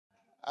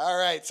All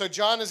right, so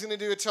Jon is going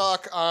to do a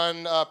talk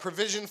on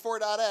Provision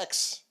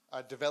 4.x,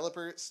 a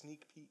developer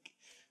sneak peek.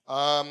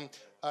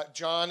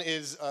 Jon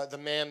is the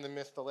man, the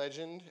myth, the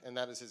legend, and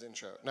that is his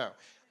intro. No.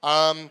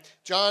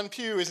 Jon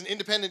Pugh is an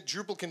independent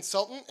Drupal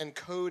consultant and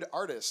code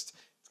artist.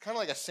 It's kind of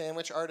like a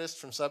sandwich artist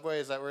from Subway.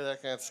 Is that where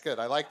that's good?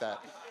 I like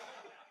that.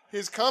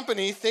 His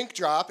company,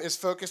 ThinkDrop, is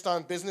focused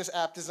on business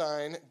app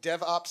design,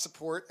 DevOps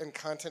support, and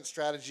content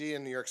strategy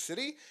in New York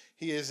City.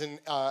 He is an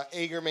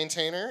Aegir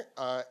maintainer.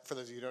 For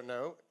those of you who don't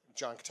know,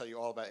 Jon can tell you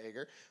all about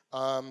Aegir.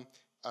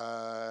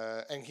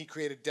 And he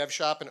created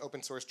DevShop, an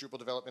open source Drupal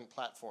development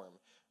platform.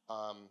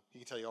 He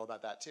can tell you all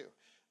about that too.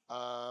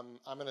 I'm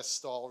going to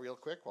stall real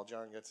quick while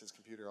Jon gets his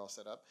computer all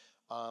set up.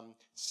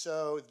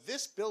 So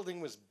this building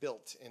was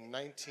built in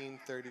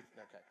 1930. Okay.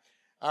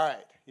 All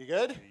right. You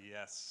good?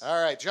 Yes. All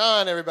right.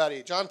 Jon,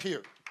 everybody. Jon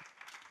Pugh.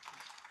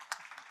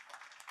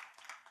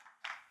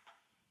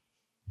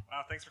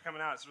 Wow, thanks for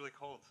coming out. It's really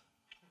cold.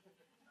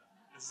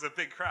 This is a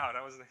big crowd.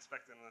 I wasn't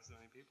expecting this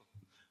many people.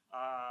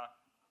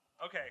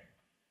 Okay.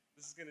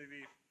 This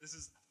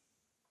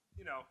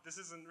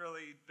isn't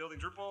really building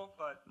Drupal,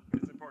 but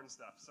it's important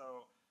stuff.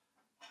 So,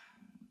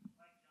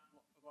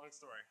 long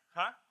story.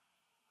 Huh?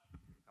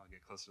 I'll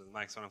get closer to the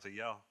mic so I don't have to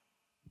yell.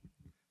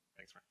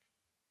 Thanks, Frank.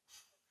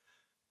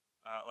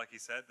 Like he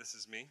said, this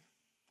is me.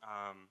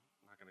 I'm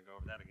not going to go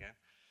over that again.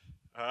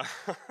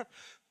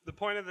 The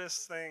point of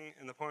this thing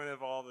and the point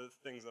of all the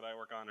things that I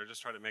work on are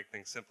just try to make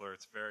things simpler.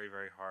 It's very,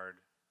 very hard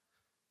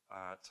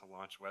to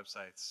launch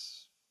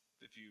websites.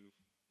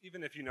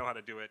 Even if you know how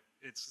to do it,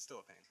 it's still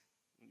a pain.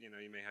 You know,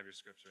 you may have your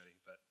scripts ready,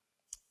 but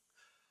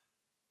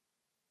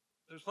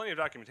there's plenty of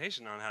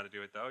documentation on how to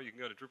do it, though. You can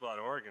go to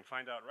Drupal.org and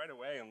find out right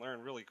away and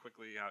learn really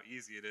quickly how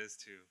easy it is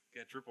to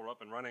get Drupal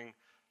up and running.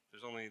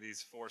 There's only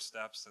these 4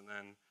 steps, and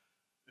then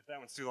if that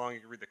one's too long,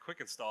 you can read the quick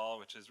install,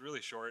 which is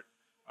really short.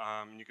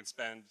 You can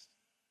spend,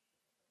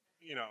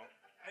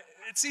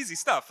 it's easy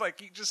stuff.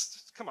 Like, you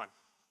just, come on.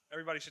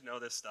 Everybody should know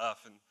this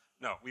stuff. And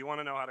no, we want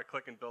to know how to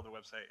click and build a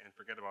website and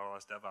forget about all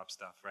this DevOps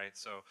stuff, right?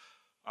 So,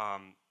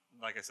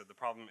 like I said, the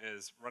problem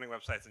is running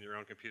websites on your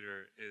own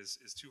computer is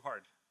too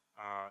hard.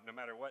 No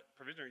matter what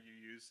provisioner you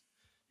use,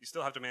 you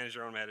still have to manage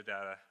your own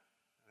metadata.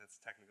 That's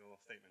a technical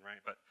statement, right?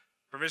 But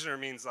provisioner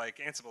means like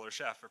Ansible or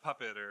Chef or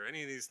Puppet or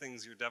any of these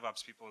things your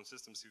DevOps people and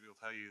systems people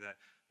tell you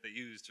that they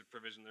use to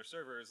provision their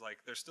servers. Like,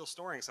 they're still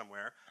storing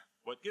somewhere.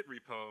 What Git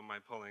repo am I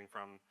pulling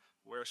from?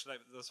 Where should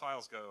those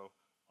files go?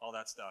 All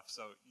that stuff.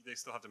 So they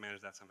still have to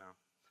manage that somehow.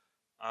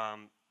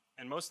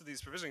 And most of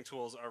these provisioning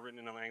tools are written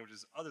in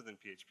languages other than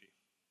PHP,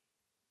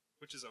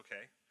 which is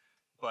okay.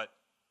 But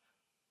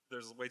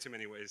there's way too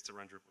many ways to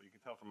run Drupal. You can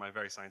tell from my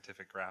very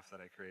scientific graph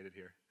that I created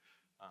here.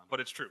 But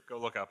it's true. Go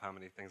look up how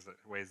many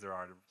ways there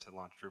are to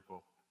launch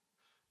Drupal.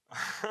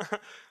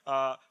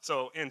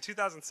 So in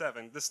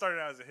 2007, this started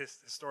out as a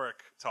historic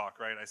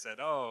talk, right? I said,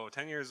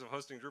 10 years of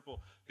hosting Drupal,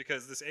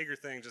 because this Aegir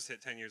thing just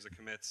hit 10 years of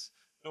commits.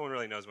 No one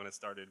really knows when it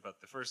started, but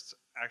the first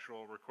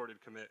actual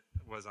recorded commit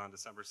was on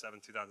December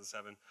 7,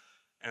 2007.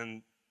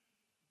 And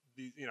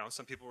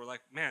some people were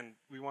like, man,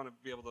 we want to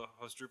be able to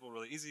host Drupal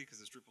really easy because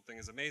this Drupal thing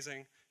is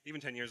amazing. Even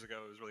 10 years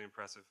ago, it was really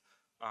impressive.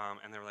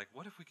 And they were like,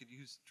 what if we could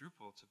use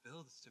Drupal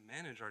to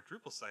manage our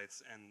Drupal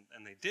sites?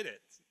 And they did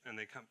it. And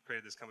they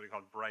created this company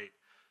called Bright,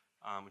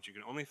 which you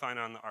can only find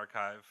on the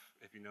archive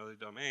if you know the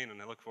domain. And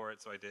I looked for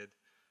it, so I did.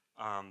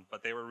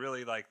 But they were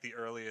really like the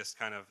earliest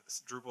kind of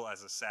Drupal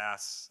as a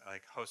SaaS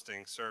like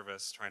hosting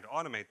service trying to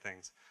automate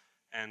things.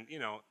 And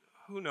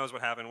who knows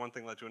what happened? One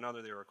thing led to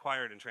another. They were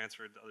acquired and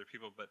transferred to other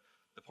people. But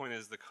the point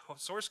is the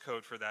source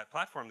code for that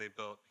platform they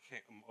built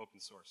became open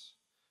source.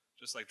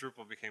 Just like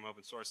Drupal became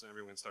open source and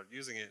everyone started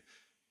using it,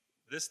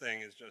 this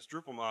thing is just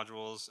Drupal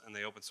modules, and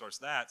they open source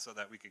that so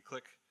that we could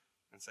click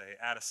and say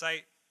add a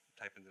site,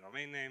 type in the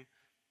domain name,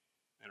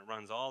 and it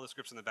runs all the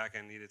scripts in the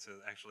backend needed to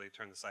actually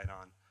turn the site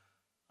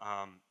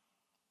on.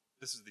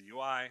 This is the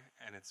UI,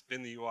 and it's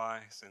been the UI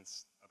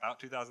since about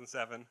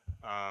 2007.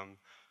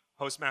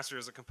 Hostmaster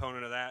is a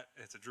component of that.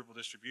 It's a Drupal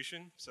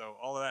distribution, so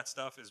all of that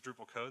stuff is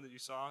Drupal code that you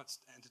saw. It's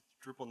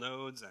Drupal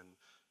nodes and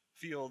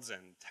fields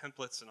and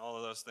templates and all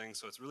of those things,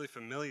 so it's really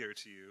familiar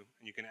to you,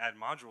 and you can add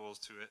modules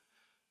to it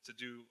to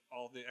do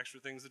all the extra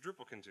things that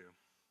Drupal can do.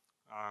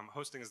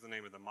 Hosting is the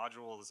name of the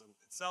module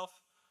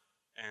itself,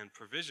 and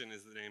provision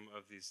is the name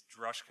of these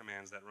drush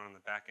commands that run on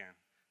the back end.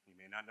 You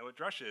may not know what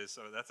drush is,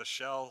 so that's a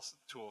shell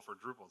tool for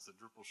Drupal. It's a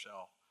Drupal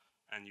shell.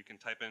 And you can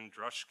type in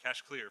drush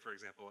cache clear, for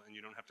example, and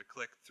you don't have to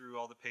click through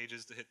all the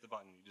pages to hit the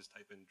button. You just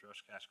type in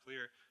drush cache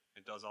clear.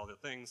 It does all the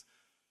things.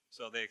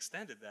 So they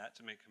extended that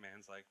to make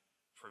commands like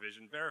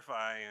provision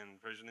verify and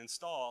provision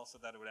install so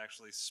that it would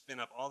actually spin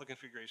up all the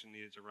configuration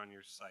needed to run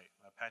your site.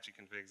 Apache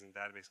configs and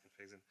database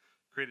configs, and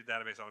create a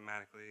database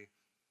automatically,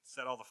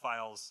 set all the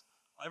files,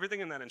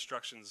 everything in that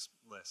instructions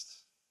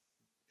list.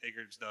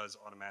 Aegir does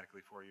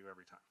automatically for you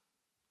every time.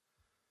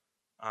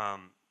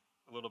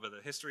 A little bit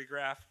of history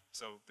graph.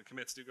 So the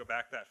commits do go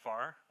back that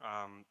far.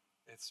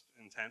 It's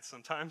intense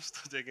sometimes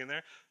to dig in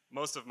there.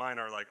 Most of mine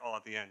are like all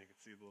at the end. You can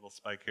see the little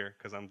spike here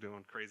because I'm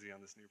doing crazy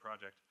on this new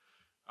project.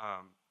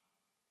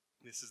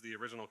 This is the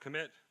original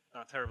commit.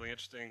 Not terribly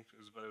interesting,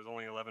 but it was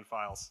only 11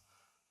 files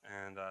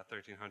and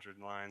 1,300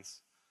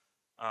 lines.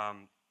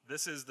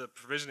 This is the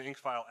provision inc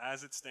file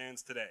as it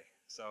stands today.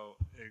 So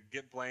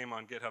git blame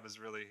on GitHub is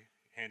a really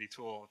handy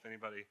tool. If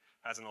anybody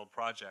has an old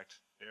project,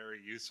 very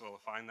useful to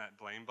find that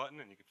blame button,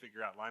 and you can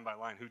figure out line by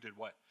line who did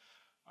what.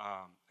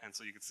 And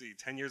so you can see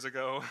 10 years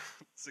ago,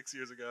 6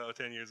 years ago,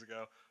 10 years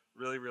ago,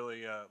 really,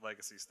 really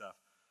legacy stuff.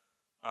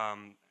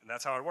 And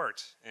that's how it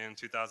worked in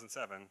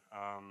 2007.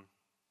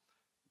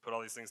 Put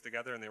all these things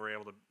together, and they were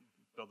able to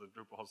build a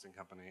Drupal hosting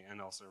company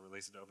and also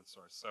release it open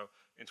source. So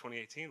in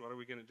 2018, what are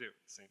we going to do?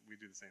 We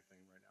do the same thing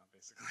right now,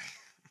 basically.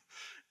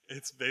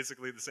 It's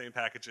basically the same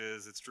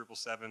packages. It's Drupal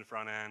 7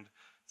 front end.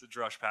 It's a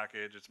Drush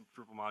package. It's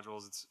Drupal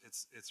modules.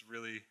 It's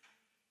really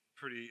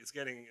pretty. It's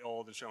getting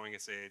old and showing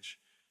its age.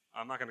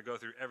 I'm not going to go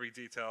through every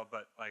detail,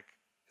 but like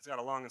it's got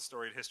a long and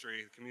storied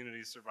history. The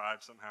community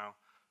survived somehow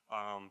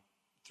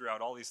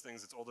throughout all these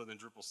things. It's older than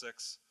Drupal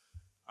 6.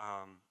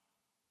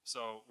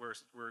 So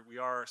we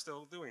are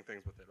still doing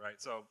things with it, right?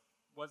 So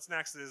what's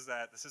next is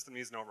that the system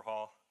needs an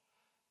overhaul.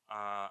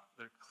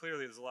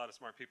 There's a lot of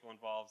smart people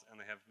involved, and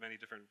they have many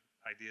different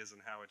ideas on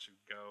how it should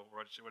go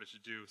or what it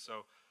should do.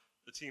 So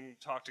the team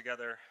talked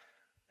together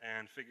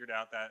and figured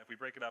out that if we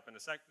break it up into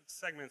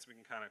segments, we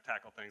can kind of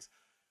tackle things.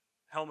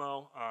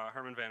 Helmo,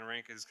 Herman van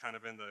Rink, is kind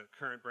of been the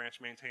current branch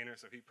maintainer,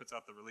 so he puts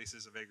out the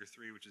releases of Aegir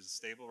 3, which is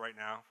stable right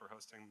now for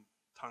hosting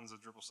tons of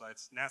Drupal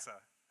sites.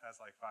 NASA has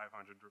like 500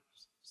 Drupal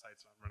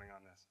sites running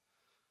on this.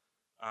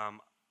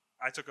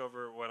 I took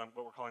over what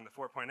we're calling the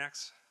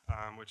 4.x,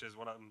 which is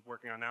what I'm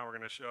working on now. We're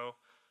going to show.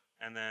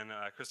 And then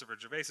Christopher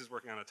Gervais is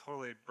working on a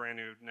totally brand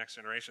new next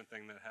generation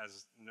thing that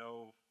has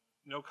no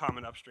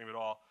common upstream at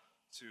all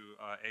to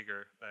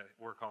Aegir that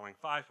we're calling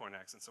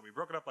 5.x. And so we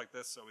broke it up like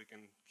this so we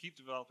can keep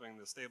developing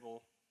the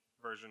stable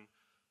version,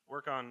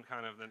 work on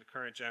kind of the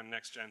current gen,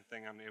 next gen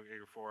thing on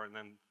Aegir 4, and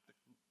then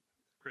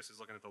Chris is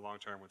looking at the long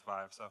term with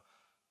 5. So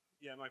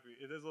yeah,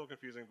 it is a little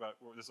confusing, but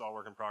this is all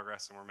work in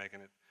progress, and we're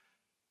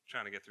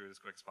trying to get through it as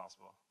quick as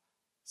possible.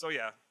 So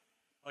yeah,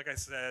 like I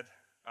said,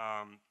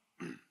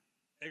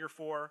 Aegir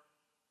 4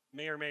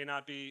 may or may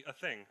not be a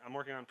thing. I'm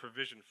working on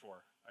provision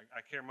 4.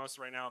 I care most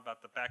right now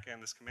about the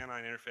backend, this command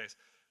line interface,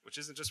 which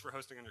isn't just for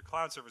hosting on your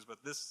cloud servers, but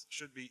this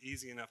should be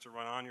easy enough to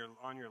run on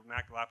your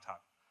Mac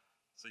laptop.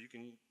 So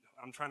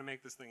I'm trying to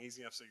make this thing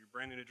easy enough so you're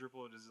brand new to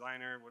Drupal, a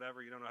designer,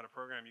 whatever, you don't know how to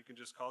program, you can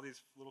just call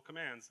these little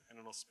commands and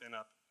it'll spin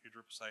up your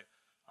Drupal site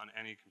on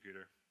any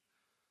computer.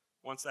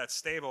 Once that's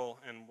stable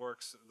and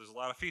works, there's a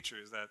lot of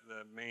features that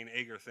the main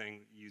Aegir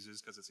thing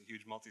uses because it's a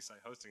huge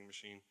multi-site hosting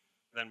machine.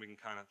 Then we can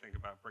kind of think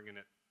about bringing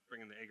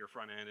the Aegir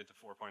front end into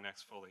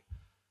 4.x fully.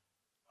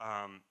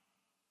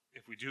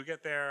 If we do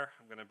get there,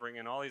 I'm going to bring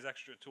in all these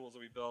extra tools that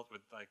we built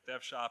with like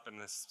DevShop and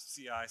this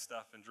CI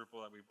stuff in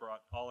Drupal that we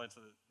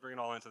bring it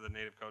all into the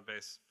native code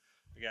base.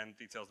 Again,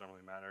 details don't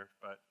really matter,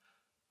 but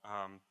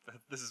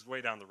this is way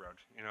down the road.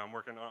 I'm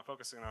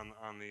focusing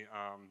on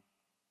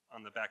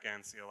the back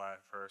end CLI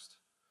first.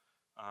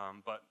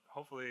 But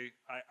hopefully,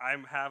 I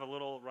have a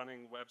little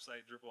running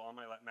website Drupal on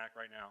my Mac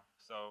right now.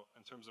 So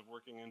in terms of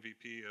working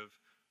MVP of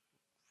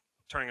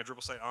turning a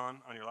Drupal site on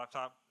your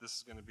laptop, this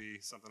is going to be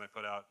something I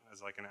put out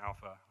as like an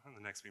alpha in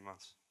the next few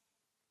months.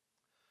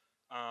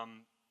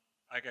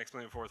 Like I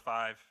explained before with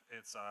 5,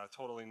 it's a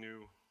totally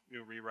new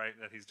rewrite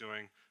that he's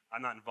doing.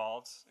 I'm not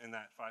involved in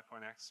that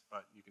 5.x,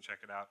 but you can check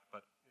it out.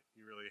 But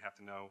you really have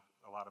to know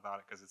a lot about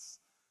it because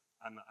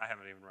I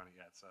haven't even run it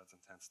yet, so it's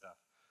intense stuff.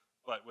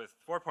 But with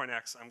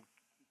 4.x,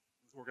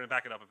 we're going to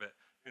back it up a bit.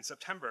 In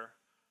September,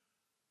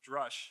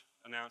 Drush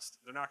announced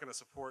they're not going to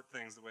support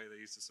things the way they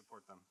used to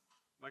support them.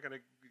 I'm not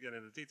going to get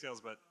into details,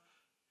 but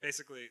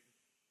basically,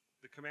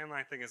 the command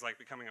line thing is like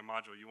becoming a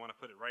module. You want to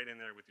put it right in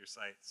there with your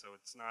site, so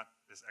it's not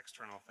this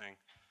external thing.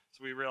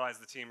 So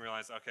the team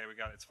realized, okay,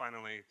 it's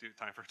finally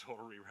time for a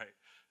total rewrite.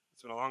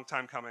 It's been a long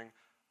time coming.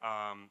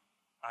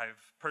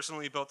 I've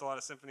personally built a lot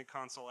of Symfony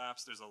console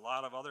apps. There's a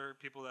lot of other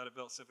people that have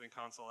built Symfony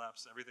console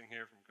apps. Everything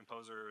here from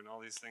Composer and all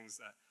these things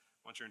that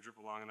once you're in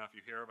Drupal long enough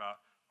you hear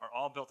about are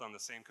all built on the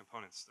same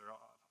components. They're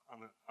all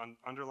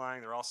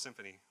underlying, they're all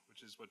Symfony,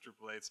 which is what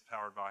Drupal 8's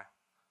powered by.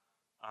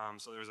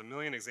 So there's a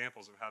million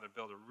examples of how to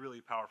build a really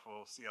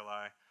powerful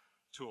CLI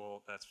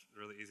tool that's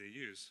really easy to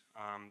use.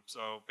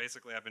 So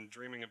basically I've been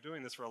dreaming of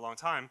doing this for a long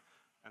time,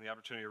 and the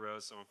opportunity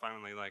arose, so I'm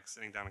finally like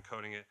sitting down and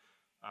coding it.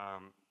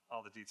 All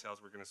the details,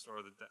 we're going to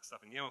store the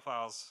stuff in YAML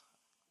files.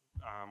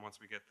 Once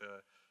we get the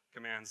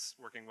commands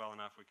working well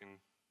enough, we can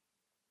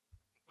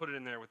put it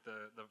in there with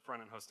the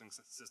front-end hosting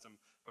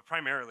system. But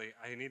primarily,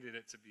 I needed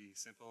it to be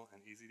simple and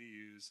easy to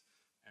use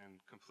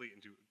and complete and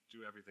do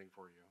everything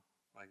for you.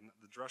 Like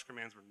the Drush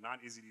commands were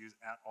not easy to use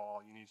at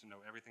all. You need to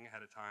know everything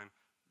ahead of time.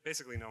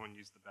 Basically, no one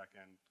used the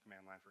back-end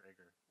command line for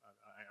Aegir.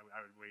 I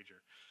would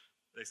wager.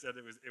 They said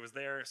it was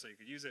there so you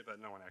could use it, but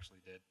no one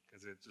actually did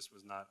because it just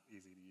was not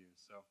easy to use.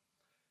 So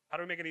how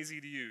do we make it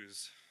easy to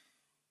use?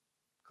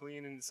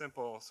 Clean and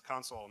simple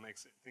console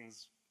makes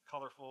things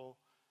colorful,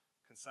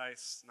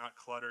 concise, not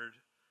cluttered.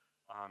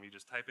 You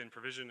just type in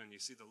provision and you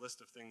see the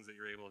list of things that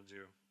you're able to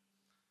do.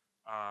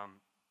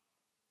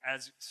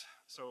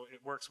 So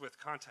it works with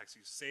context.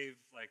 You save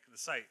like the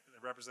site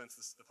that represents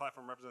this, the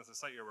platform represents the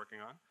site you're working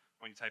on.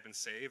 When you type in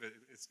save,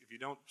 if you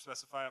don't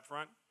specify up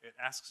front, it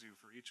asks you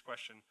for each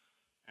question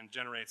and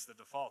generates the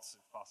defaults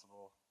if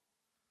possible.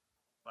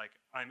 Like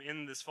I'm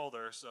in this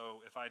folder,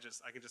 so if I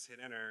can just hit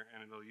enter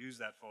and it'll use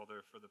that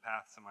folder for the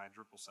path to my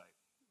Drupal site.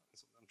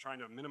 So I'm trying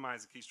to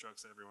minimize the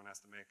keystrokes that everyone has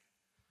to make.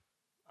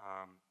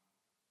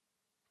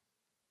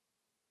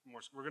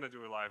 We're going to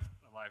do a live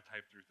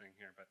type through thing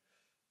here, but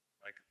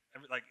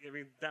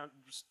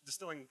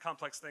distilling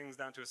complex things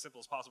down to as simple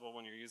as possible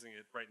when you're using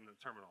it right in the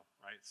terminal,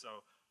 right?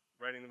 So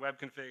writing the web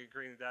config,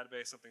 creating the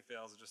database, something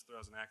fails, it just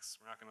throws an X.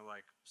 We're not going to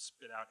like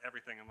spit out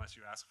everything unless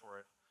you ask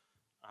for it,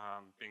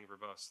 being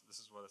verbose.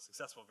 This is what a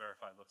successful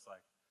verified looks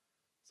like.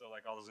 So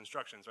like all those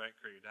instructions, right?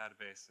 Create your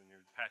database and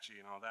your Apache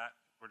and all that.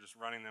 We're just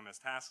running them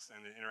as tasks,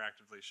 and it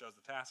interactively shows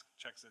the task,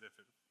 checks it if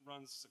it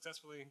runs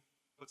successfully,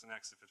 puts an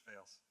X if it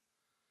fails.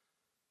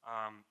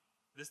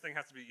 This thing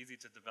has to be easy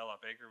to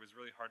develop. Acre was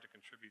really hard to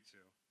contribute to.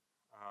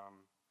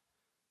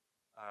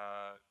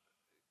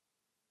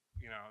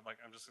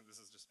 This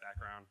is just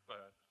background,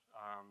 but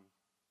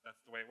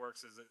that's the way it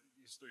works. Is that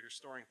you're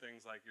storing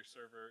things like your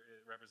server.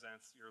 It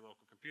represents your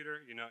local computer.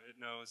 You know, it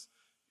knows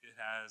it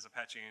has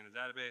Apache in the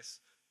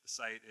database. The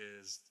site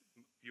is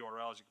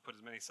URLs. You can put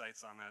as many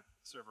sites on that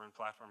server and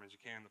platform as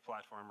you can. The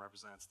platform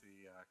represents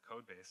the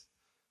code base.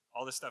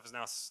 All this stuff is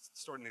now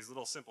stored in these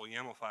little simple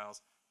YAML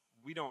files.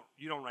 You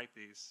don't write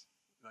these.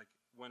 Like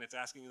when it's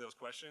asking you those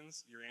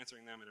questions, you're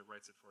answering them and it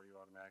writes it for you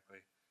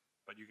automatically.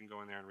 But you can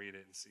go in there and read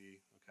it and see,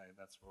 okay,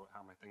 that's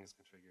how my thing is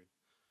configured.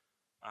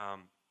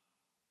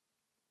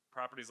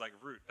 Properties like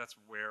root, that's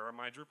where are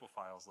my Drupal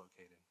files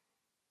located.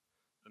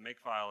 The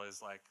make file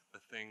is like the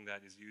thing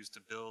that is used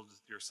to build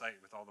your site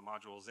with all the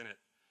modules in it.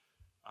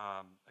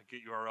 A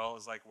get URL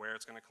is like where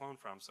it's going to clone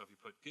from. So if you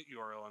put get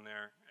URL in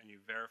there and you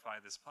verify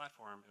this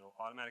platform, it'll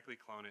automatically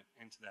clone it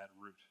into that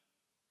root.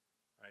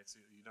 Right? So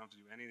you don't have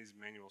to do any of these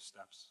manual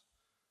steps.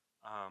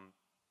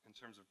 In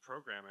terms of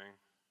programming,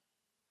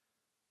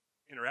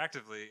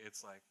 interactively, it's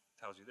like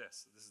tells you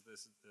this. This is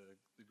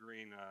the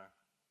green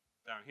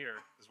down here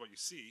is what you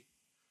see.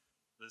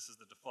 This is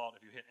the default.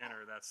 If you hit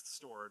enter, that's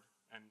stored.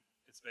 And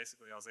it's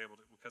basically I was able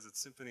to, because it's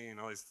Symfony and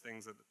all these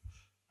things that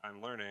I'm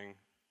learning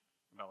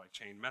about like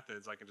chain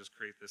methods, I can just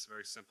create this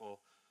very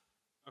simple,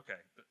 okay,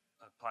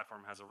 a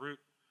platform has a root.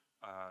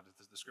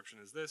 The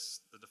description is this.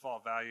 The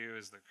default value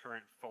is the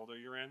current folder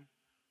you're in.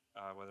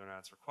 Whether or not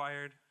it's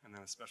required, and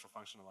then a special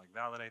function to like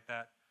validate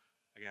that.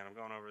 Again, I'm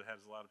going over the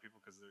heads of a lot of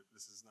people because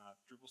this is not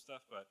Drupal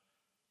stuff, but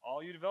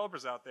all you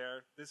developers out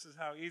there, this is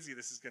how easy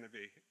this is going to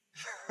be.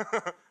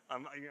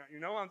 You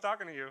know I'm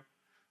talking to you.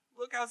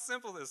 Look how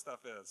simple this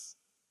stuff is.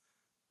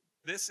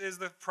 This is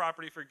the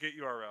property for get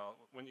URL.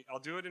 I'll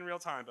do it in real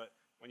time, but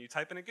when you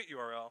type in a get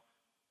URL,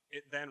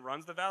 it then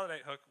runs the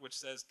validate hook, which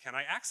says, can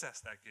I access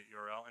that get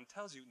URL, and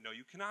tells you, no,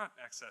 you cannot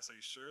access. Are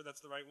you sure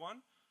that's the right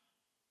one?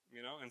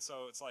 You know, and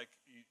so it's like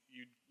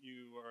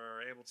you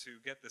are able to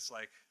get this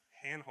like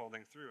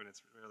hand-holding through, and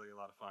it's really a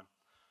lot of fun.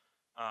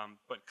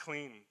 But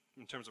clean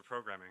in terms of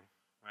programming,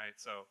 right?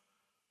 So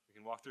we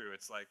can walk through.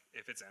 It's like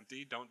if it's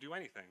empty, don't do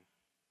anything.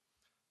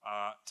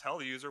 Tell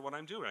the user what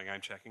I'm doing.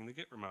 I'm checking the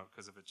Git remote,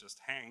 because if it just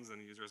hangs, then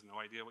the user has no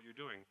idea what you're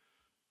doing.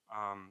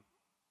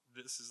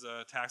 This is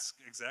a task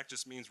exec,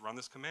 just means run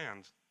this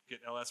command.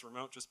 Git ls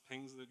remote just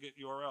pings the Git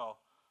URL.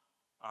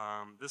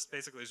 This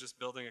basically is just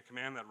building a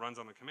command that runs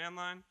on the command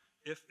line.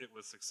 If it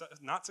was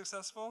not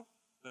successful,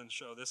 then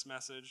show this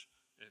message.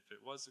 If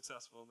it was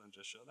successful, then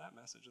just show that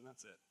message, and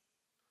that's it.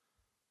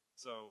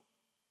 So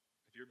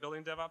if you're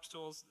building DevOps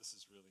tools, this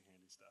is really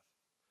handy stuff.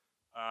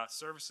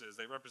 Services,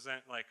 they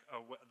represent like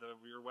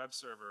your web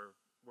server.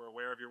 We're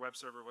aware of your web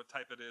server, what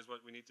type it is,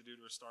 what we need to do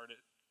to restart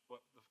it,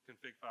 what the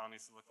config file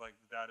needs to look like,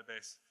 the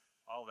database,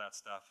 all that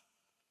stuff.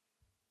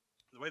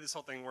 The way this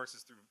whole thing works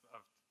is through a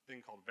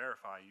thing called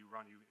verify. You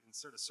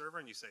insert a server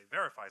and you say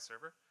verify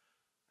server,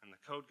 and the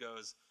code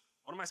goes,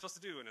 what am I supposed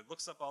to do? And it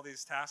looks up all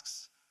these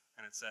tasks,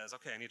 and it says,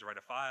 okay, I need to write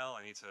a file,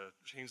 I need to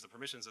change the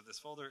permissions of this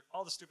folder,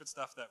 all the stupid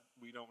stuff that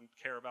we don't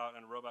care about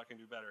and a robot can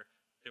do better,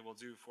 it will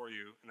do for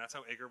you, and that's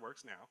how Acre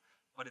works now.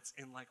 But it's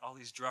in like all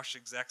these drush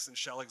execs and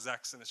shell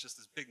execs, and it's just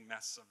this big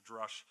mess of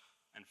drush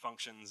and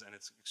functions, and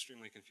it's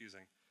extremely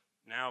confusing.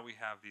 Now we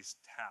have these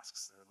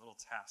tasks, they're little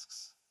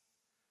tasks,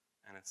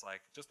 and it's like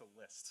just a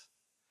list.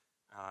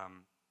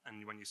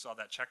 And when you saw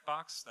that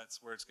checkbox,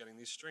 that's where it's getting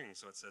these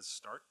strings. So it says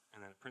start,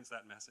 and then it prints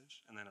that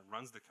message, and then it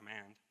runs the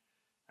command,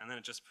 and then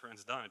it just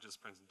prints done. It just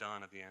prints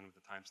done at the end with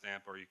the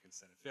timestamp, or you can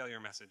send a failure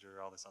message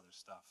or all this other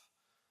stuff.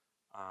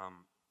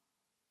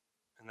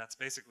 And that's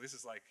basically, this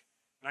is like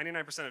 99%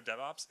 of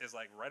DevOps is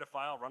like write a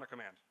file, run a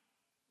command.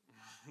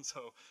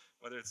 So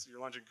whether it's you're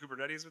launching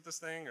Kubernetes with this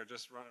thing or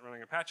just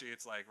running Apache,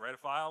 it's like write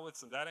a file with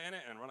some data in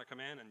it and run a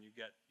command, and you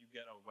get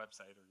a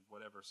website or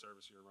whatever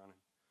service you're running.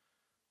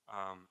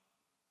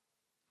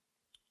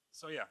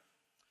 So yeah,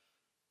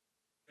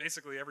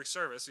 basically every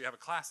service, you have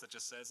a class that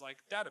just says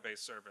like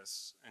database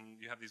service, and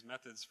you have these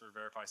methods for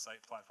verify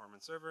site, platform,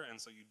 and server, and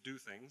so you do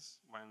things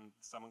when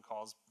someone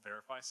calls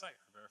verify site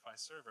or verify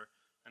server,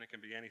 and it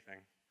can be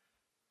anything.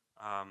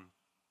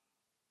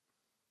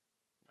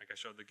 Like I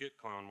showed the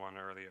git clone one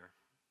earlier.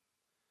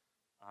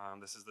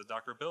 This is the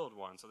Docker build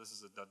one. So this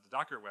is the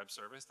Docker web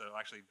service that will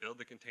actually build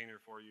the container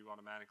for you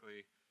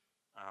automatically.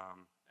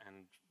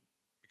 And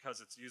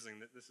because it's using,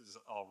 this is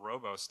all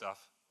robo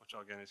stuff, which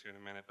I'll get into in a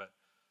minute, but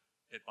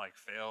it like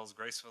fails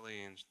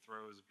gracefully and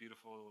throws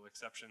beautiful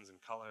exceptions in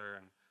color,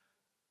 and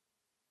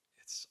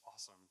it's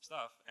awesome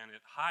stuff. And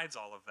it hides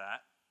all of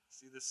that.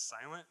 See this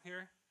silent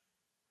here?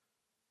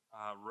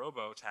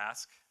 Robo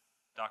task,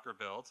 Docker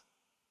build,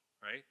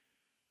 right?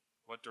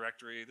 What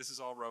directory, this is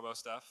all robo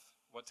stuff.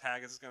 What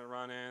tag is it going to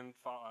run in,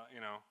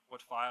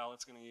 what file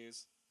it's going to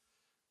use,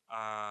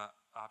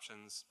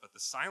 options. But the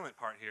silent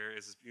part here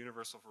is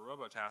universal for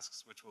robo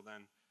tasks, which will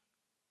then,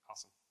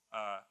 awesome.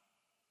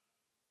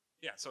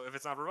 Yeah, so if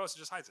it's not verbose, it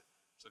just hides it.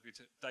 So if you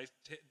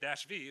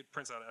dash V, it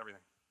prints out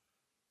everything.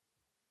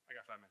 I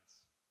got 5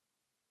 minutes.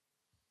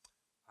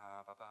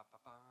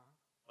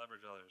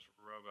 Leverage others,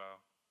 robo,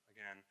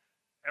 again.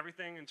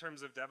 Everything in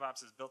terms of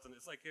DevOps is built in,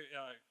 it's like,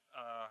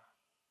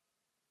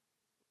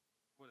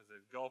 what is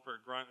it, Gulp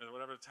or Grunt or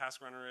whatever the task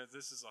runner is.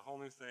 This is a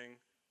whole new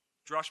thing.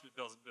 Drush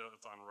built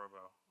on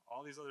Robo.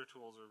 All these other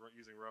tools are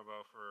using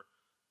Robo for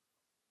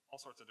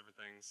all sorts of different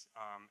things.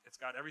 It's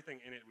got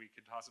everything in it we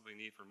could possibly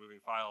need for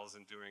moving files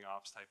and doing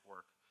ops type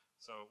work.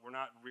 So we're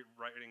not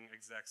writing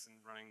execs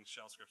and running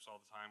shell scripts all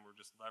the time. We're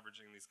just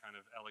leveraging these kind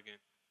of elegant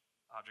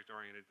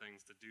object-oriented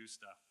things to do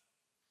stuff.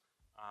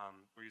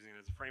 We're using it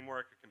as a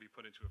framework. It can be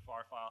put into a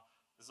FAR file.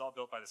 This is all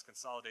built by this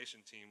consolidation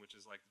team, which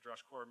is like the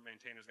Drush core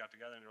maintainers got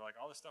together and they're like,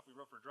 all this stuff we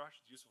wrote for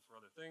Drush is useful for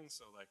other things.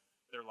 So like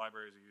their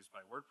libraries are used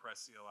by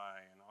WordPress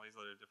CLI and all these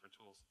other different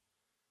tools.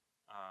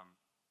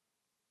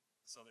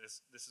 So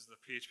this is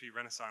the PHP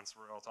renaissance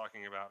we're all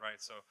talking about,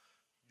 right? So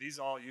these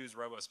all use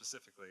Robo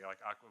specifically, like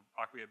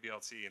Acquia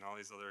BLT and all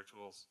these other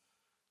tools.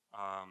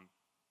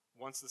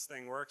 Once this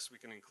thing works, we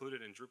can include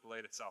it in Drupal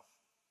 8 itself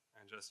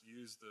and just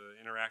use the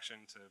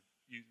interaction to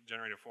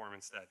generate a form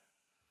instead.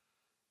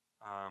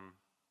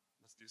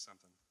 Let's do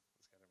something.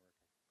 Let's get it working.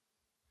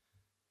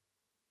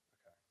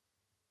 Okay.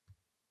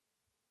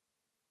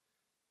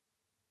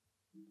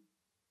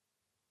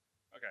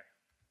 Okay.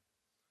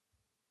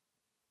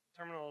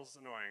 Terminal's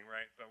annoying,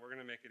 right? But we're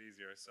going to make it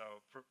easier.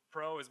 So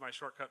Pro is my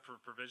shortcut for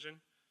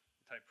provision.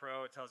 I type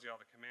Pro, it tells you all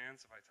the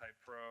commands. If I type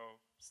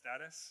Pro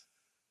status,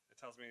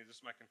 it tells me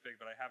just my config,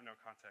 but I have no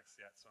context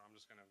yet, so I'm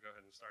just going to go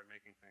ahead and start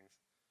making things.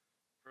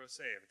 Pro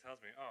save, it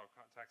tells me, oh,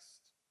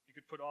 context. You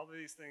could put all of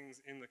these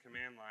things in the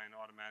command line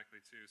automatically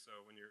too.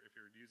 So if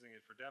you're using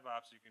it for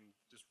DevOps, you can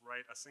just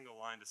write a single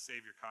line to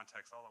save your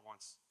context all at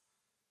once.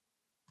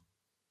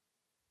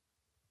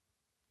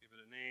 Give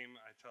it a name.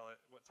 I tell it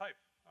what type.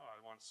 Oh,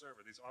 I want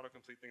server. These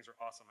autocomplete things are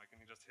awesome. I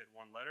can just hit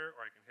one letter,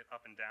 or I can hit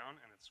up and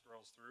down, and it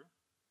scrolls through.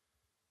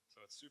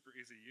 So it's super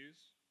easy to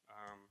use.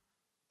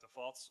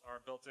 Defaults are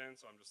built in,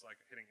 so I'm just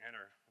like hitting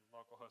enter.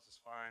 Localhost is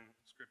fine.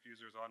 Script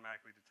user is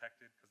automatically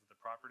detected because of the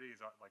property.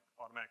 Is like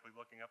automatically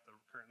looking up the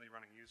currently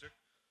running user,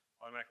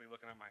 automatically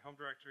looking at my home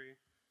directory.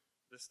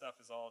 This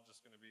stuff is all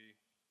just going to be,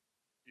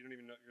 you don't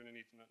even know, you're going to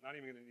need to know, not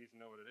even going to need to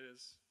know what it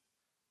is.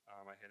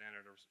 I hit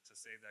enter to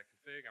save that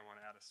config. I want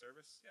to add a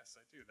service. Yes,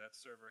 I do. That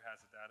server has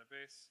a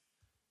database.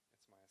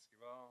 It's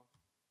MySQL.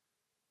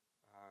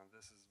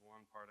 This is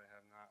one part I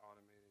have not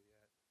automated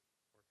yet.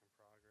 Work in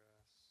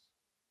progress.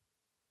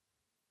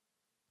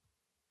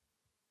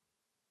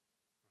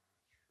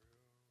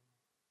 True.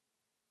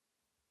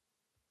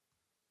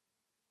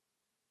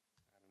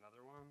 Add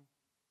another one.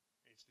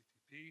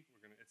 HTTP.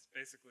 It's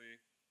basically,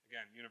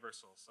 again,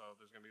 universal. So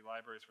there's going to be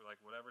libraries for like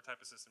whatever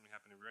type of system you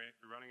happen to be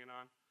running it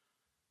on.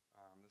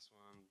 This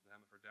one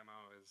for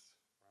demo is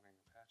running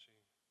Apache.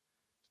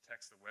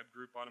 Detects the web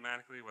group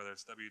automatically, whether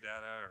it's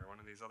wdata or one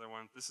of these other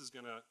ones. This is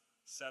going to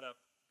set up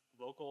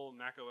local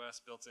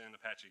macOS built-in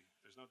Apache.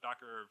 There's no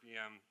Docker or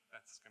VM.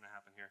 That's going to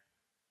happen here.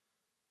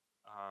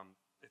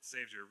 It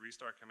saves your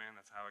restart command.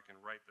 That's how I can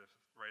write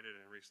it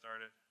and restart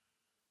it.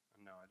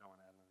 And no, I don't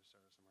want to add another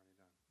service. I'm already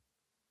done.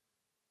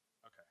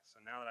 Okay, so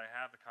now that I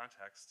have the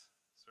context,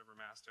 server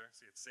master,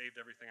 see it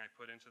saved everything I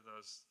put into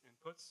those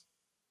inputs.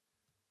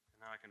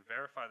 Now I can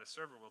verify the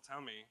server will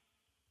tell me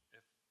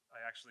if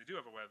I actually do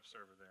have a web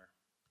server there.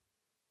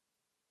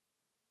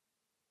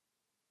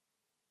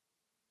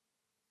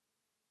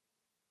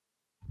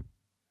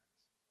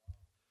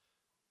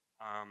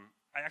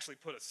 I actually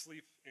put a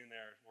sleep in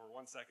there for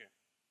 1 second.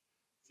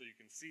 So you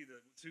can see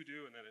the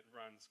to-do and then it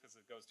runs because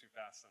it goes too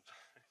fast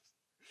sometimes.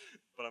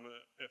 But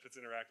if it's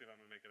interactive,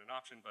 I'm going to make it an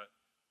option. But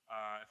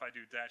if I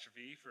do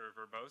 -v for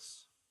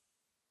verbose,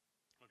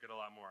 we'll get a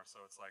lot more.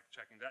 So it's like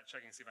checking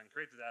to see if I can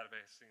create the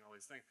database, seeing all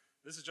these things.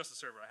 This is just a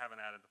server. I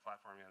haven't added the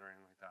platform yet or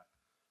anything like that.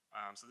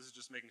 So this is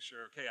just making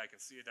sure, okay, I can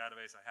see a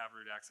database. I have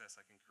root access.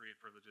 I can create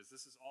privileges.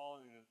 This is all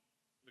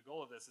the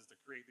goal of this is to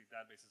create these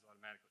databases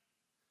automatically,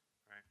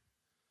 right?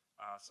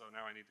 So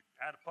now I need to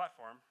add a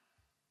platform.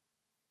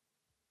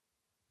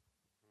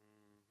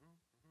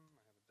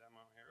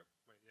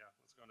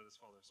 this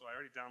folder. So I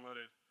already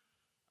downloaded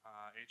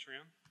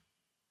Atrium.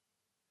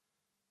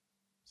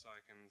 So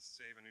I can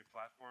save a new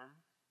platform.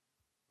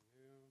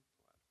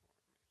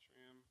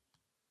 Atrium.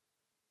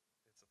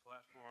 It's a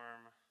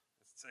platform.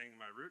 It's saying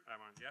my root. I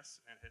want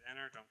yes, and hit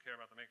enter. Don't care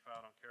about the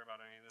makefile. Don't care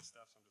about any of this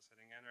stuff. So I'm just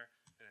hitting enter.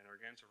 Hit enter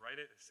again to write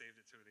it. I saved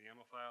it to the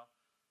YAML file.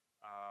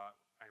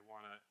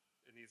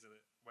 It needs a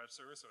web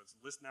server, so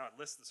now it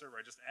lists the server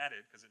I just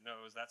added because it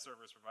knows that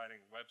server is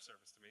providing web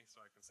service to me.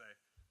 So I can say,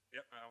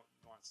 yep, I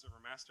want server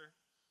master,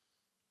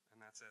 and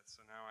that's it.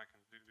 So now I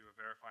can do a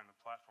verify in the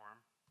platform.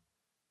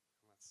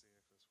 And let's see if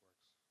this works.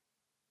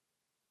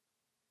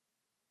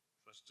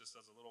 So this just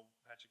does a little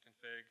patchy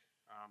config.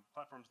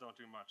 Platforms don't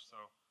do much,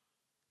 so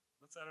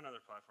let's add another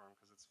platform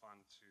because it's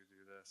fun to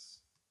do this.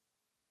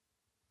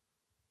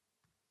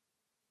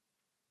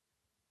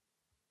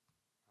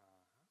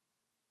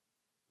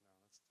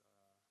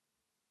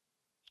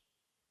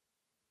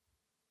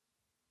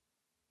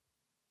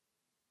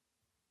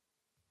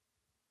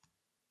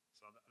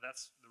 So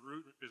that's the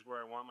root is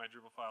where I want my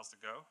Drupal files to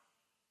go.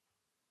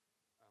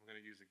 I'm going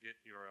to use a git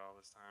URL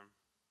this time.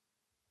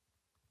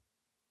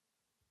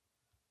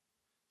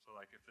 So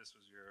like if this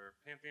was your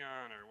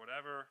Pantheon or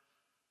whatever,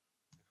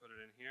 you put it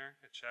in here,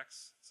 it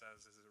checks, it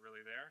says, is it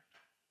really there?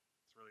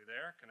 It's really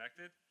there,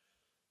 connected.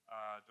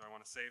 Do I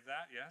want to save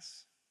that?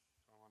 Yes.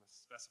 Do I want to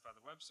specify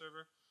the web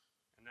server?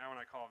 And now when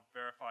I call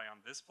verify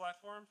on this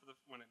platform,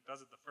 when it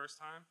does it the first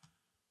time,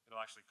 it'll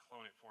actually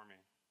clone it for me.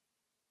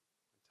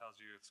 Tells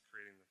you it's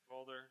creating the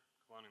folder,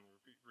 cloning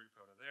the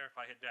repo to there.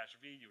 If I hit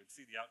 -V, you would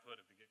see the output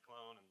of the git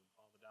clone and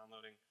all the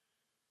downloading.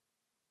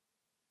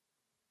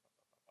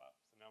 So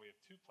now we have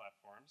two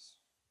platforms.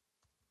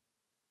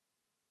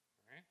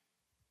 All right.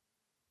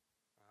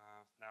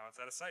 Now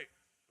it's at a site.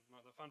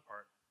 The fun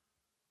part.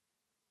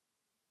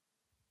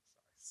 Sorry,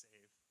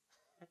 save.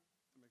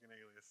 To make an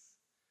alias.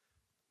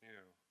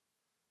 New.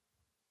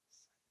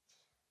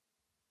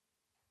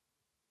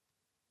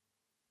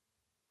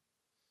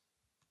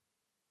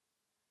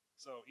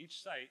 So each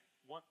site,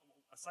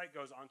 a site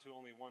goes onto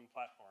only one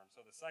platform.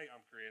 So the site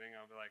I'm creating,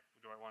 I'll be like,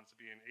 do I want it to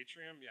be in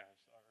Atrium?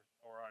 Yes.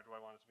 Or do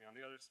I want it to be on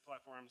the other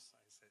platforms? I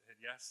just hit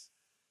yes.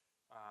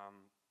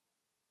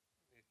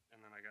 And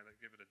then I got to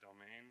give it a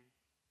domain.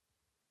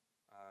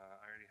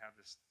 I already have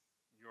this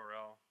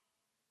URL.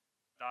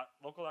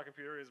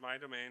 Local.computer is my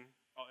domain.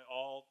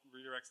 All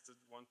redirects to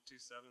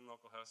 127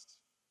 localhost.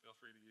 Feel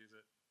free to use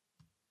it.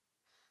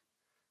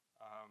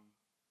 I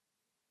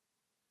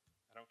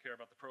don't care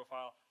about the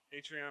profile.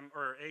 Atrium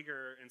or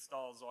Ager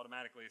installs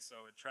automatically,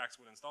 so it tracks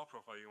what install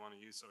profile you want to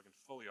use so it can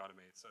fully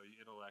automate. So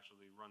it'll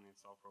actually run the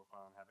install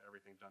profile and have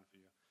everything done for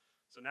you.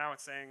 So now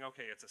it's saying,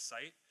 okay, it's a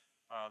site.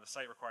 The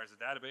site requires a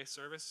database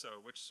service, so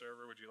which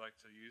server would you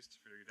like to use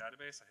for your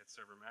database? I hit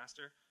server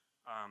master.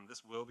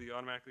 This will be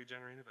automatically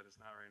generated, but it's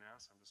not right now,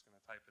 so I'm just going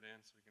to type it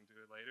in so we can do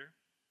it later.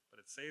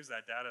 But it saves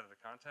that data to the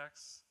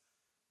contacts,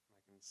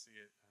 and I can see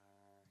it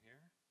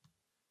here.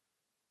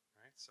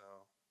 All right,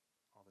 so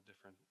all the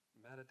different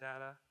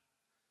metadata,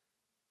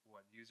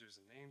 what users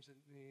and names it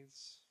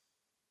needs.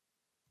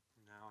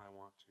 Now I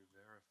want to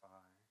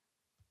verify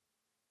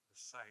the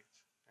site,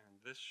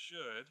 and this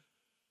should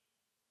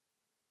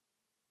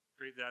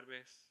create the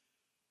database,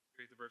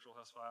 create the virtual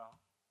host file.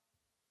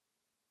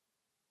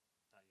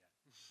 Not yet.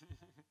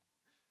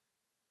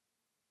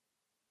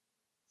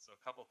 So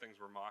a couple things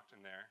were mocked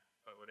in there,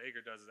 but what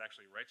Ager does is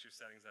actually writes your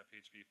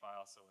settings.php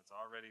file, so it's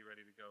already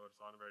ready to go, it's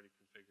already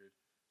configured.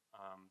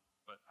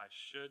 But I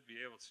should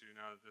be able to,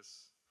 now that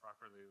this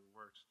properly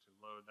worked, to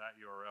load that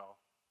URL.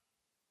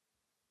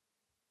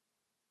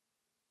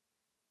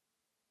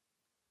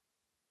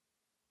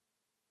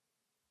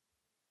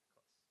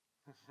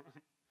 Close.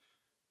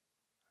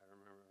 I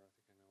remember, I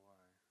think I know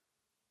why.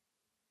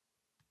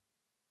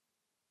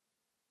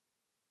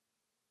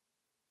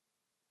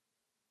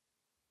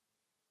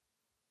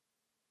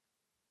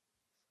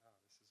 So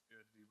this is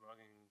good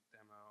debugging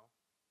demo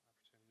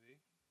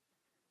opportunity.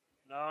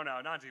 No,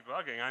 not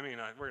debugging. I mean,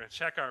 we're going to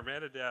check our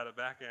metadata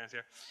backend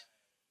here.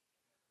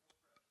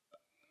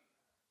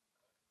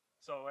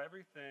 So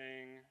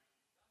everything,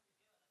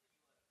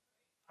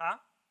 huh?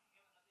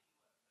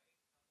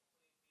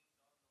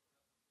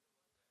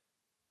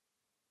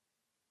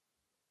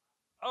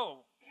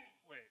 Oh,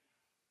 wait.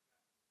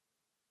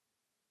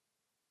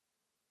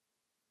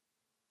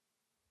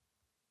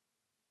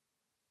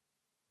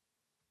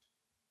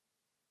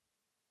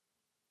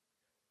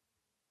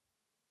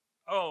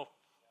 Oh.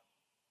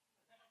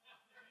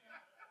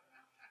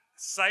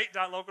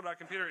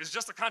 Site.local.computer is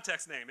just a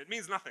context name. It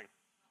means nothing.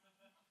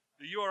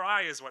 The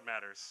URI is what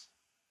matters.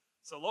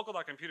 So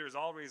local.computer is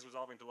always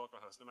resolving to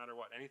localhost, no matter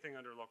what. Anything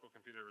under local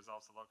computer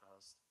resolves to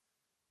localhost.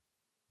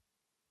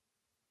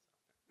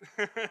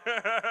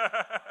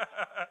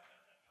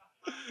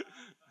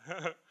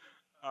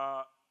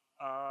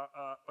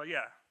 But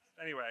yeah,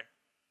 anyway.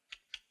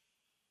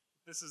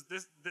 This was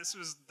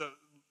the,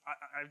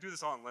 I do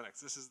this all in Linux.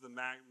 This is the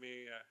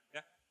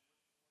yeah?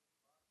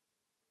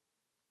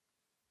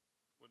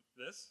 What,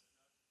 this?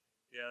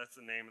 Yeah, that's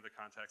the name of the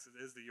context. It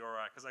is the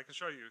URI, because I can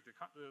show you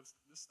this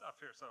stuff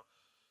here. So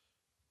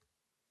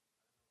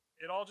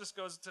it all just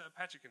goes to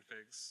Apache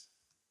configs.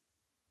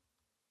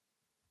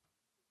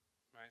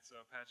 Right, so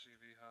Apache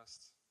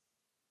vhost,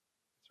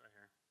 it's right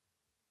here.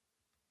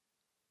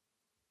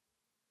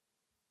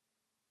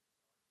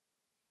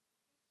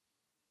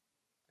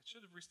 It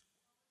should have restarted.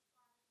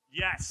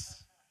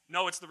 Yes.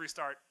 No, it's the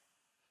restart.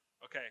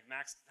 Okay,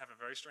 Macs have a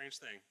very strange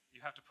thing.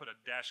 You have to put a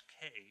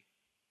 -K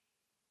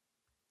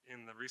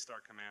in the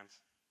restart command.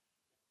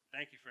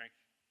 Thank you, Frank.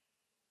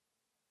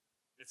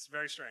 It's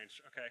very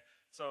strange. Okay,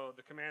 so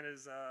the command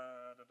is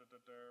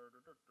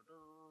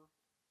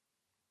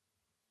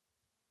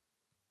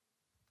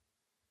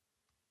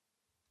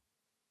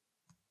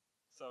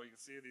so you can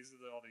see these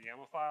are all the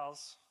YAML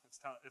files.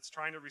 It's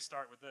trying to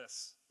restart with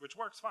this, which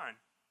works fine.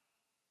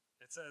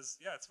 It says,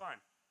 yeah, it's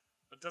fine,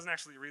 but it doesn't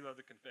actually reload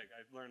the config.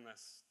 I learned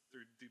this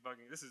through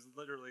debugging. This is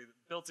literally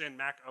built-in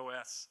Mac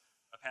OS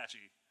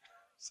Apache,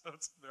 so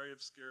it's very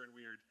obscure and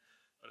weird.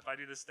 But if I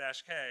do this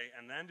 -K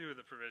and then do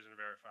the provision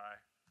verify,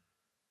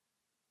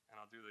 and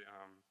I'll do the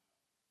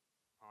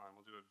hold on,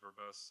 we'll do it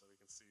verbose so we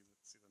can see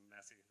the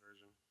messy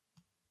version.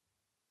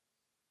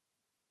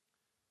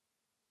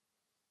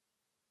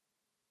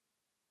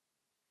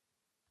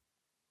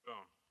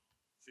 Boom.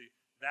 See,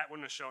 that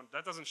wouldn't have shown.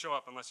 That doesn't show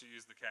up unless you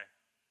use the K.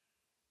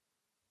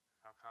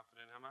 How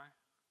confident am I?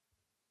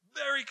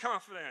 Very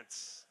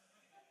confident.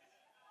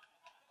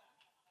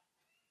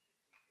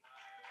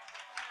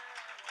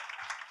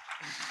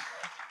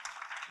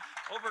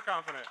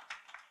 Overconfident.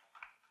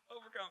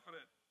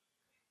 Overconfident.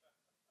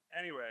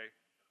 Anyway,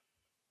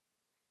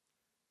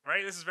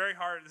 right? This is very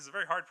hard. This is a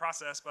very hard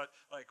process, but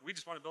like we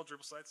just want to build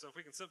Drupal sites. So if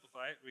we can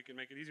simplify it, we can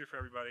make it easier for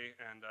everybody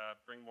and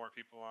bring more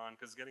people on.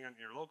 Because getting on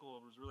your local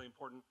was really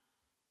important.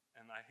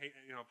 And I hate,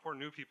 poor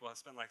new people have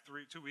spent like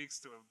 2 weeks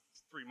to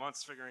 3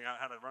 months figuring out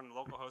how to run the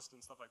local host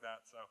and stuff like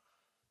that. So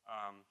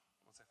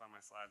once I find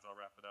my slides, I'll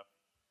wrap it up.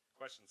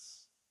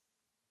 Questions?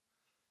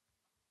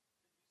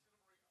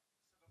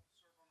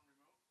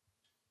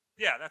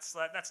 Yeah, that's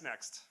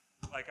next.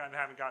 Like I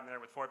haven't gotten there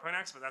with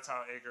 4.x, but that's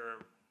how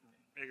Aegir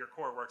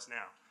Core works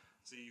now.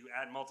 So you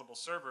add multiple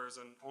servers,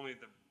 and only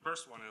the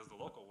first one is the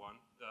local one.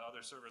 The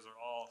other servers are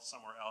all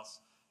somewhere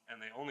else,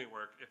 and they only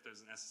work if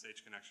there's an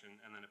SSH connection,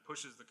 and then it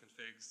pushes the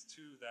configs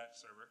to that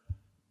server,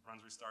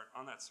 runs restart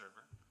on that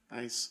server.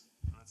 Nice.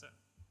 And that's it.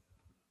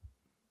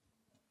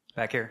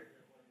 Back here.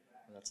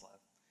 Oh, that's loud.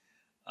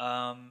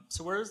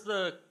 So where's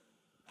the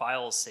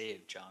files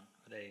saved, John?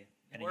 Are they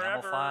in a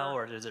YAML file,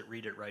 or does it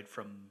read it right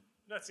from?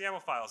 That's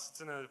YAML files.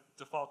 It's in a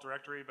default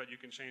directory, but you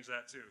can change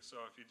that too.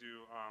 So if you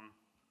do,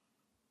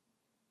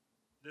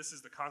 this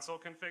is the console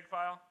config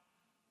file.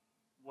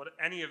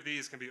 Any of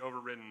these can be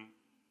overridden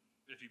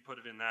if you put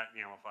it in that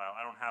YAML file.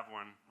 I don't have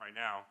one right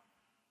now.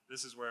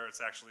 This is where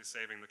it's actually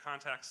saving the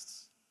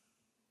contexts.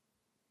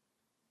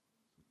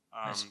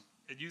 Nice.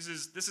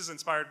 This is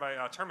inspired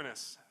by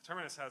Terminus.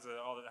 Terminus has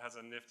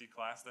a nifty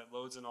class that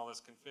loads in all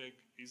this config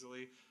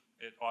easily.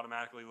 It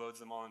automatically loads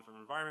them all in from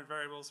environment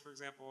variables, for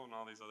example, and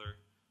all these other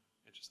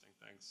interesting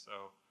things.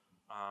 So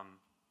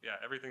yeah,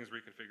 everything's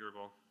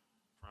reconfigurable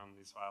from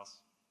these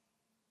files.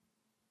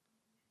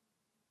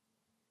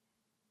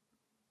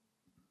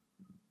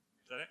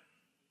 Is that it?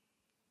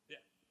 Yeah.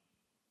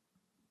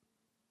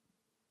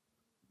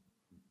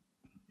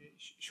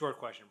 Short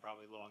question,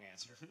 probably long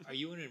answer. Are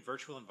you in a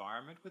virtual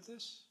environment with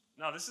this?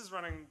 No, this is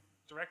running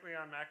directly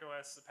on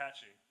macOS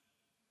Apache.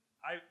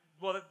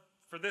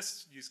 For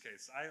this use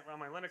case, on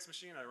my Linux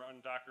machine, I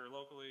run Docker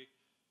locally.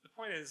 The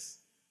point is,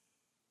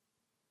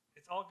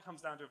 it all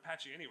comes down to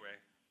Apache anyway.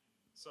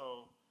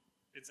 So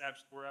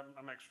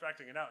I'm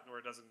extracting it out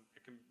where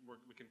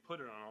we can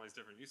put it on all these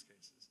different use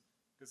cases.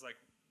 Because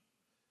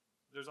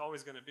you're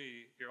always going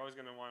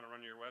to want to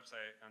run your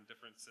website on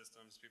different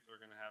systems. People are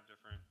going to have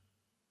different,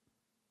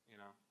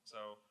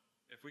 So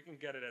if we can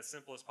get it as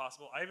simple as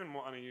possible, I even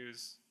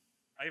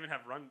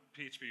have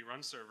PHP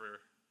run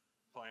server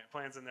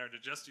plans in there to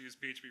just use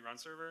PHP run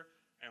server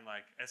and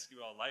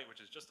SQLite,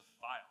 which is just a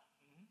file,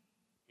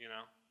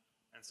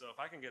 And so if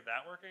I can get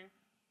that working,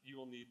 you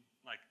will need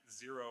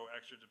 0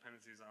 extra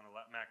dependencies on a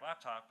Mac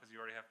laptop because you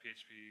already have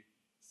PHP,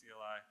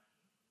 CLI,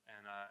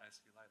 and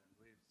SQLite, I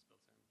believe, is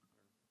built in.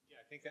 Yeah,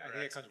 I think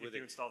it comes with if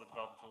you it. install the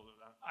development tool.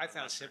 I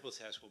found Simple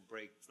Test will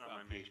break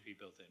PHP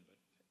built in,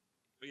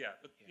 but yeah,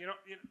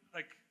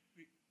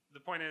 the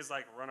point is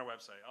run a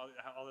website.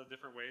 All the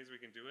different ways we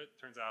can do it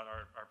turns out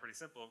are pretty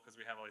simple because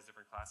we have all these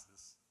different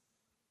classes.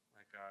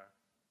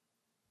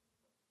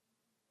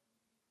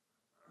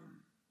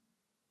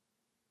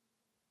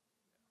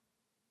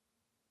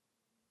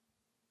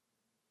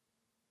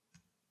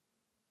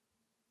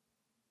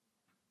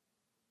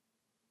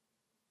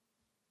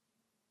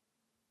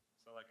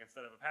 So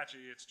instead of Apache,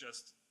 it's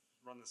just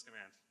run this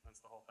command. That's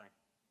the whole thing.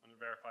 When it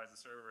verifies the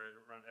server,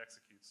 it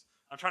executes.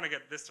 I'm trying to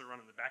get this to run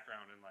in the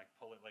background and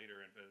pull it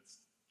later, but it's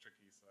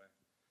tricky.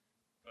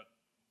 But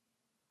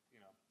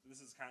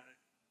this is kind of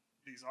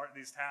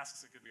these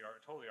tasks. It could be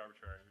totally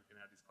arbitrary. We can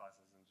add these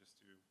classes and just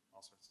do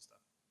all sorts of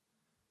stuff.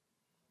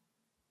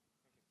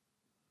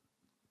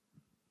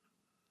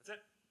 That's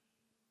it.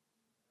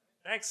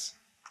 Thanks.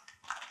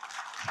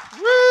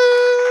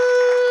 Woo!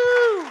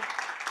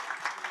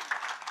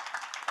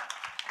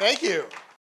 Thank you.